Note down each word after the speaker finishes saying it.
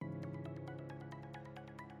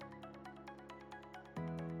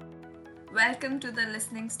Welcome to the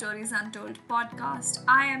Listening Stories Untold podcast.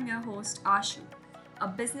 I am your host, Ashu, a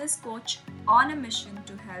business coach on a mission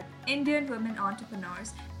to help Indian women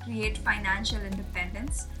entrepreneurs create financial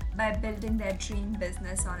independence by building their dream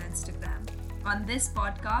business on Instagram. On this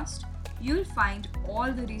podcast, you'll find all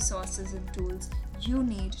the resources and tools you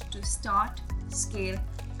need to start, scale,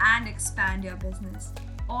 and expand your business,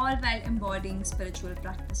 all while embodying spiritual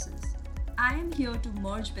practices. I am here to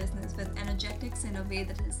merge business with energetics in a way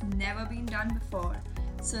that has never been done before.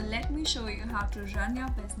 So let me show you how to run your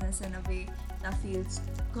business in a way that feels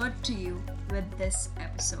good to you with this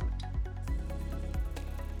episode.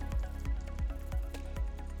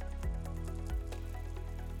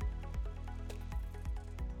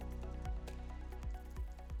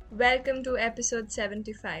 Welcome to episode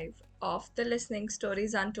 75 of the Listening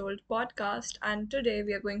Stories Untold podcast. And today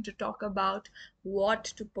we are going to talk about what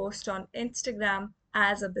to post on Instagram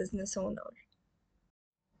as a business owner.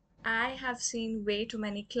 I have seen way too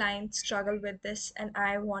many clients struggle with this, and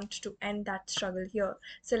I want to end that struggle here.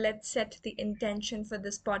 So let's set the intention for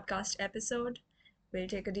this podcast episode. We'll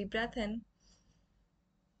take a deep breath in.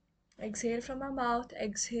 Exhale from our mouth,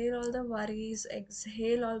 exhale all the worries,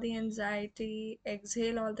 exhale all the anxiety,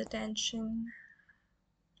 exhale all the tension.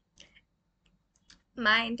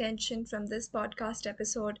 My intention from this podcast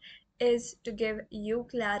episode is to give you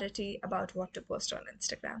clarity about what to post on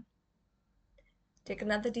Instagram. Take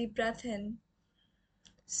another deep breath in,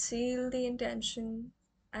 seal the intention,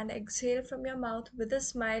 and exhale from your mouth with a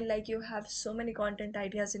smile like you have so many content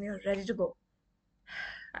ideas and you're ready to go.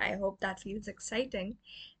 I hope that feels exciting.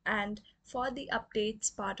 And for the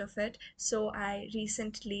updates part of it, so I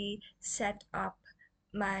recently set up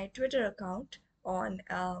my Twitter account on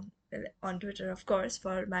Twitter, of course,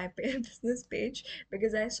 for my business page,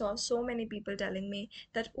 because I saw so many people telling me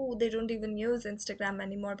that they don't even use Instagram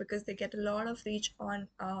anymore because they get a lot of reach on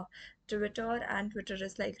Twitter, and Twitter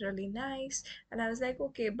is like really nice. And I was like,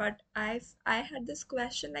 okay, but I had this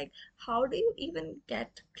question like, how do you even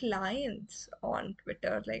get clients on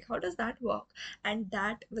Twitter? Like, how does that work? And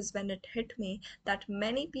that was when it hit me that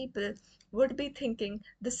many people would be thinking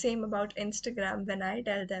the same about Instagram when I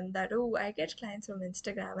tell them that, oh, I get clients from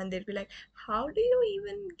Instagram. And they'd be like, how do you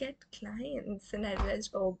even get clients? And I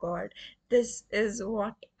realized, oh God, this is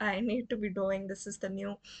what I need to be doing. This is the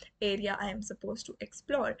new area I am supposed to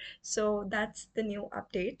explore. So that's the new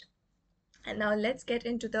update. And now let's get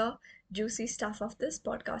into the juicy stuff of this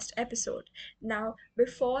podcast episode. Now,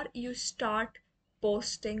 before you start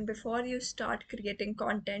posting, before you start creating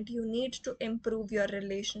content, you need to improve your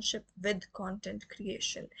relationship with content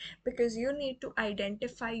creation, because you need to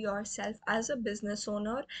identify yourself as a business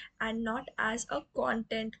owner and not as a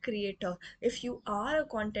content creator. If you are a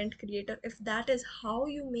content creator, if that is how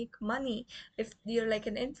you make money, if you're like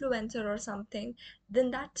an influencer or something,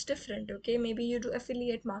 then that's different. Okay, maybe you do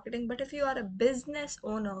affiliate marketing, but if you are a business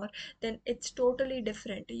owner, then it's totally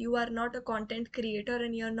different. You are not a content creator,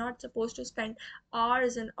 and you're not supposed to spend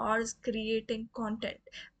hours and hours creating content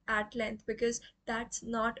at length, because that's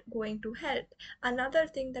not going to help. Another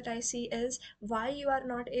thing that I see is why you are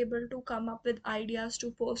not able to come up with ideas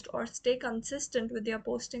to post or stay consistent with your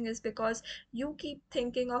posting is because you keep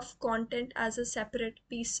thinking of content as a separate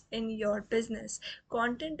piece in your business.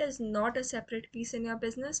 Content is not a separate piece in your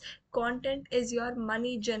business. Content is your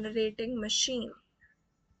money generating machine.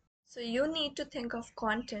 So you need to think of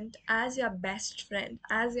content as your best friend,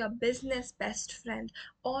 as your business best friend,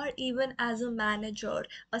 or even as a manager,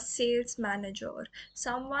 a sales manager,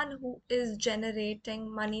 someone who is generating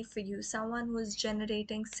money for you, someone who is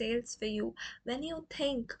generating sales for you. When you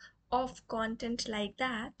think of content like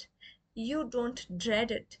that, you don't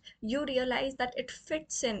dread it. You realize that it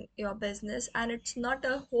fits in your business, and it's not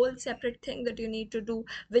a whole separate thing that you need to do,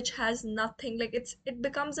 which has nothing, like it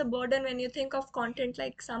becomes a burden when you think of content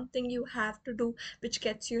like something you have to do, which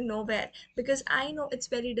gets you nowhere. Because I know it's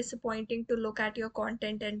very disappointing to look at your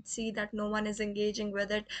content and see that no one is engaging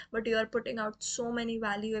with it, but you are putting out so many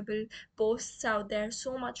valuable posts out there,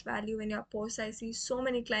 so much value in your posts. I see so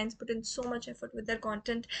many clients put in so much effort with their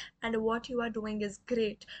content, and what you are doing is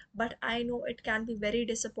great, but I know it can be very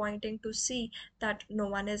disappointing to see that no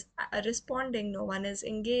one is responding, no one is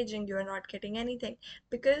engaging, you are not getting anything,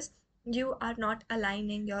 because you are not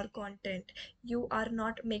aligning your content. You are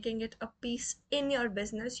not making it a piece in your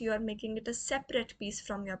business, you are making it a separate piece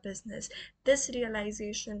from your business. This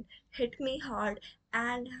realization hit me hard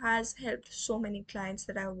and has helped so many clients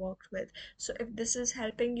that I've worked with. So if this is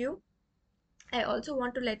helping you, I also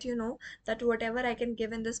want to let you know that whatever I can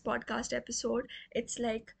give in this podcast episode, it's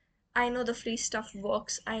like I know the free stuff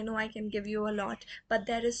works. I know I can give you a lot, but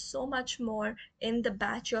there is so much more in the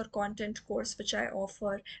Batch Your Content course, which I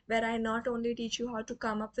offer, where I not only teach you how to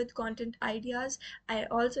come up with content ideas, I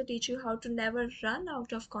also teach you how to never run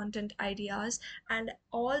out of content ideas and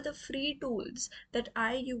all the free tools that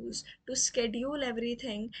I use to schedule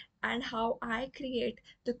everything and how I create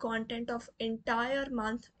the content of entire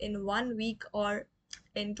month in 1 week or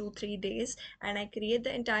in 2 3 days, and I create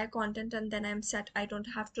the entire content and then I'm set. I don't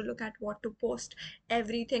have to look at what to post.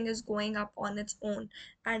 Everything is going up on its own,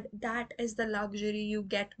 and that is the luxury you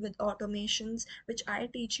get with automations, which I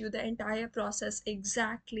teach you the entire process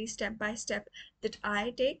exactly step by step that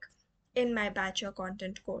I take in my Batch Your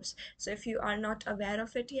Content course. So if you are not aware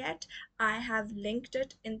of it yet, I have linked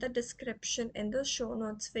it in the description in the show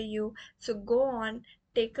notes for you. So go on,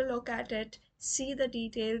 take a look at it, see the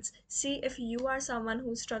details, see if you are someone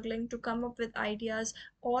who's struggling to come up with ideas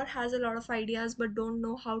or has a lot of ideas but don't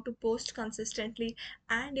know how to post consistently,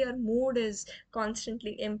 and your mood is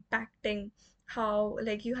constantly impacting how,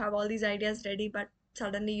 like, you have all these ideas ready but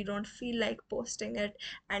suddenly you don't feel like posting it,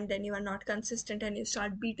 and then you are not consistent and you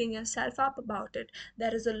start beating yourself up about it.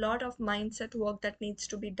 There is a lot of mindset work that needs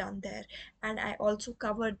to be done there, and I also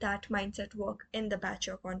covered that mindset work in the Batch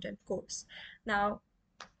Your Content course. Now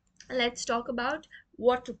let's talk about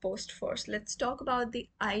what to post first. Let's talk about the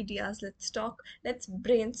ideas. Let's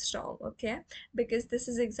brainstorm, okay? Because this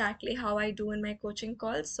is exactly how I do in my coaching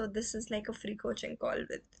calls. So this is like a free coaching call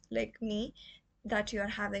with like me that you are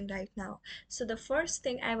having right now. So the first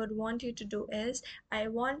thing I would want you to do is I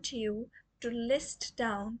want you to list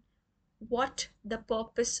down what the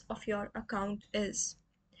purpose of your account is.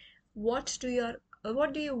 What do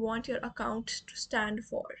you want your account to stand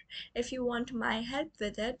for? If you want my help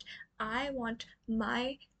with it, I want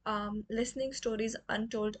my listening stories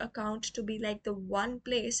untold account to be like the one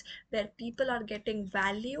place where people are getting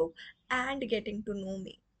value and getting to know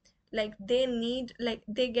me. Like they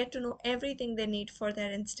get to know everything they need for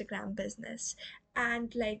their Instagram business,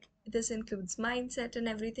 and like this includes mindset and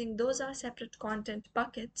everything. Those are separate content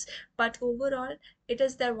buckets, but overall it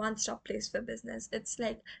is their one-stop place for business. It's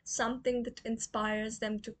like something that inspires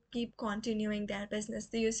them to keep continuing their business.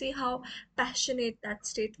 Do you see how passionate that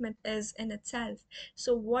statement is in itself?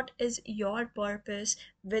 So what is your purpose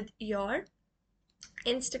with your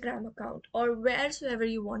Instagram account or wheresoever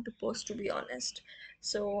you want to post, to be honest?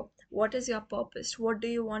 So what is your purpose? What do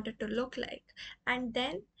you want it to look like? And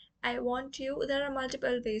then I want you, there are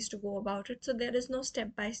multiple ways to go about it. So there is no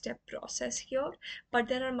step-by-step process here, but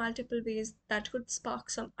there are multiple ways that could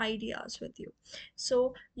spark some ideas with you.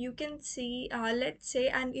 So you can see, let's say,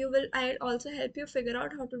 and I'll also help you figure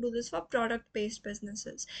out how to do this for product-based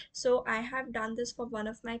businesses. So I have done this for one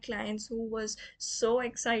of my clients who was so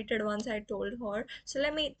excited once I told her. So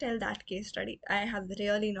let me tell that case study. I have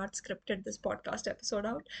really not scripted this podcast episode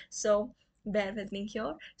out, so bear with me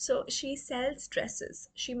here. So she sells dresses.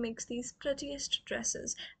 She makes these prettiest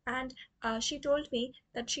dresses, and she told me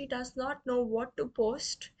that she does not know what to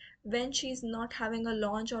post when she's not having a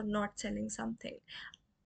launch or not selling something.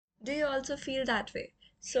 Do you also feel that way?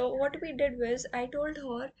 So, what we did was, I told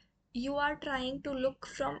her, you are trying to look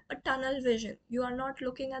from a tunnel vision. You are not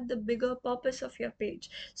looking at the bigger purpose of your page.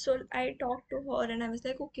 So, I talked to her and I was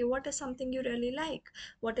like, okay, what is something you really like?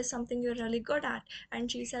 What is something you're really good at? And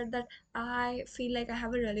she said that I feel like I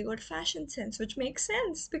have a really good fashion sense, which makes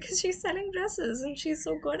sense because she's selling dresses and she's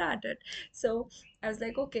so good at it. So, I was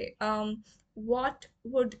like, okay, what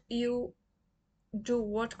would you do?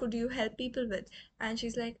 What could you help people with? And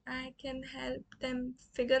she's like, I can help them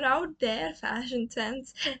figure out their fashion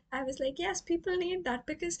sense. I was like, yes, people need that,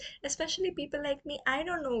 because especially people like me, I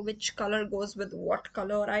don't know which color goes with what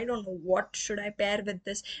color. I don't know what should I pair with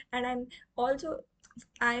this. And I'm also,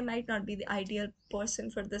 I might not be the ideal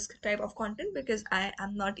person for this type of content because I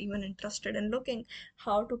am not even interested in looking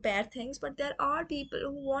how to pair things. But there are people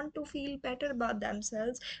who want to feel better about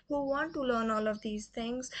themselves, who want to learn all of these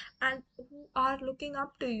things, and who are looking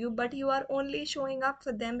up to you, but you are only showing up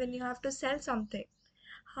for them when you have to sell something.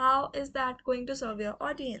 How is that going to serve your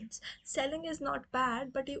audience? Selling is not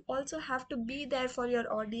bad, but you also have to be there for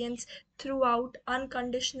your audience throughout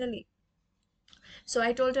unconditionally. So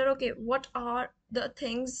I told her, okay, what are the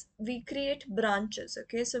things? We create branches,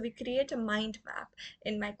 okay? So we create a mind map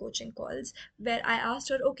in my coaching calls where I asked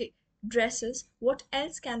her, okay, dresses, what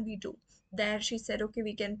else can we do? There she said, okay,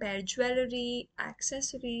 we can pair jewelry,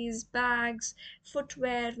 accessories, bags,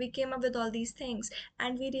 footwear. We came up with all these things,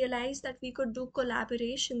 and we realized that we could do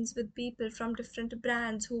collaborations with people from different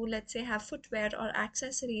brands who, let's say, have footwear or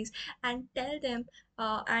accessories, and tell them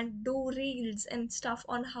and do reels and stuff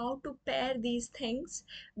on how to pair these things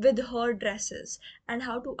with her dresses and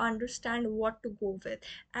how to understand what to go with.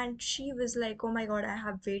 And she was like, oh my god, I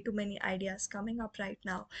have way too many ideas coming up right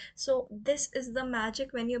now. So this is the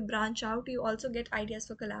magic. When you branch out, you also get ideas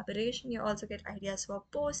for collaboration, you also get ideas for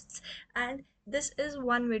posts. And this is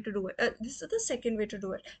one way to do it. This is the second way to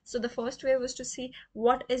do it. So the first way was to see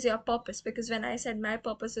what is your purpose, because when I said my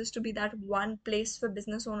purpose is to be that one place for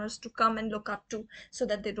business owners to come and look up to so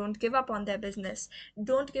that they don't give up on their business.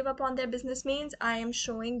 Don't give up on their business means I am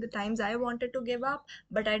showing the times I wanted to give up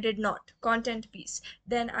but I did not. Content piece.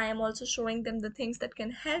 Then I am also showing them the things that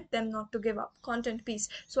can help them not to give up. Content piece.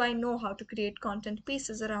 So I know how to create content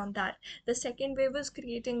pieces around that. The second way was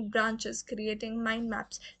creating branches, creating mind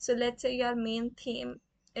maps. So let's say your main theme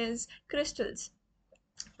is crystals.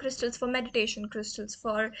 Crystals for meditation, crystals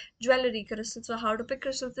for jewelry, crystals for how to pick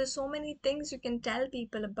crystals. There's so many things you can tell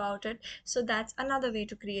people about it. So that's another way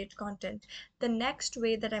to create content. The next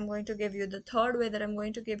way that I'm going to give you, the third way that I'm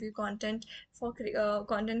going to give you content for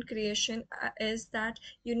content creation is that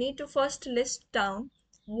you need to first list down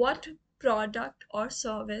what product or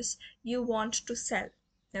service you want to sell.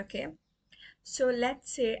 Okay, so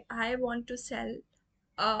let's say I want to sell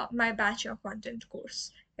my batch of content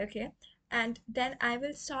course. Okay, and then I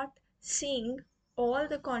will start seeing all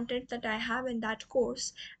the content that I have in that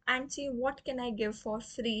course and see what can I give for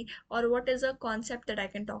free, or what is a concept that I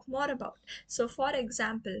can talk more about. So for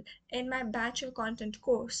example, in my batch of content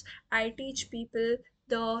course, I teach people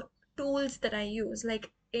the tools that I use,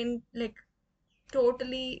 like in like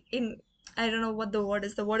totally in, I don't know what the word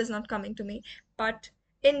is not coming to me, but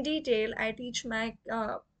in detail I teach my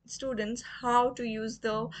students how to use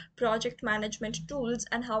the project management tools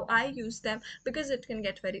and how I use them, because it can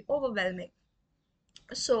get very overwhelming.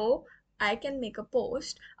 So I can make a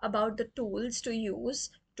post about the tools to use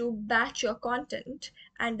to batch your content,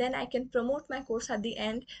 and then I can promote my course at the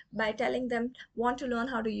end by telling them, want to learn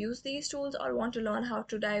how to use these tools or want to learn how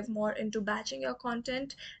to dive more into batching your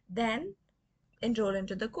content, then enroll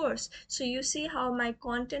into the course. So you see how my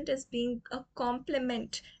content is being a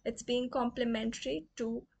complement, it's being complementary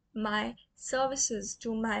to my services,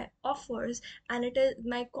 to my offers, and it is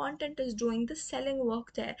my content is doing the selling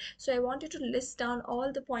work there. So I want you to list down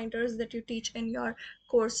all the pointers that you teach in your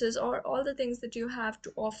courses, or all the things that you have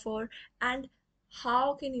to offer, and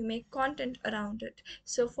how can you make content around it.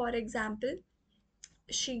 So for example,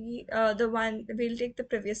 the one, we'll take the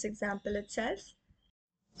previous example itself.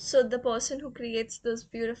 So the person who creates those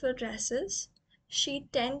beautiful dresses, she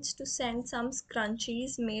tends to send some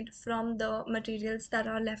scrunchies made from the materials that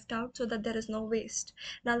are left out so that there is no waste.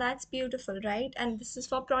 Now that's beautiful, right? And this is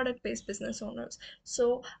for product-based business owners.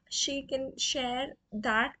 So she can share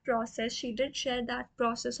that process. She did share that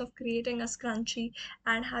process of creating a scrunchie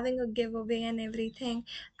and having a giveaway and everything.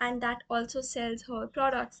 And that also sells her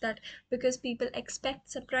products, that because people expect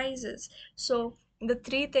surprises. So the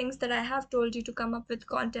three things that I have told you to come up with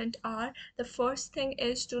content are: the first thing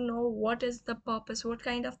is to know what is the purpose, what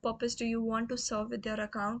kind of purpose do you want to serve with your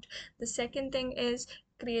account. The second thing is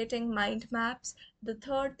creating mind maps. The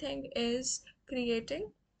third thing is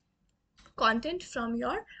creating content from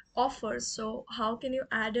your offers. So how can you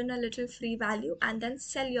add in a little free value and then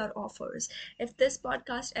sell your offers? If this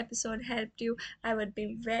podcast episode helped you, I would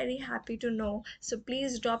be very happy to know. So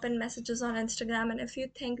please drop in messages on Instagram, and if you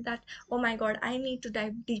think that, oh my god, I need to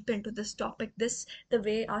dive deep into this topic, this, the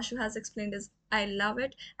way Ashu has explained is, I love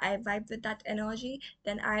it, I vibe with that energy,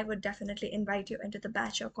 then I would definitely invite you into the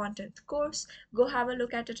Batch Your Content course. Go have a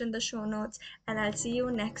look at it in the show notes, and I'll see you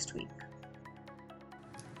next week.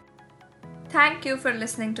 Thank you for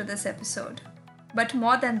listening to this episode. But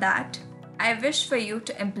more than that, I wish for you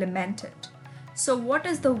to implement it. So, what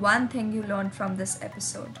is the one thing you learned from this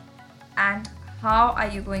episode? And how are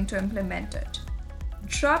you going to implement it?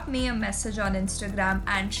 Drop me a message on Instagram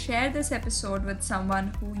and share this episode with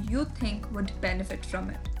someone who you think would benefit from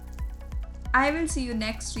it. I will see you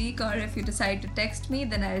next week, or if you decide to text me,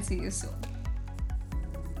 then I'll see you soon.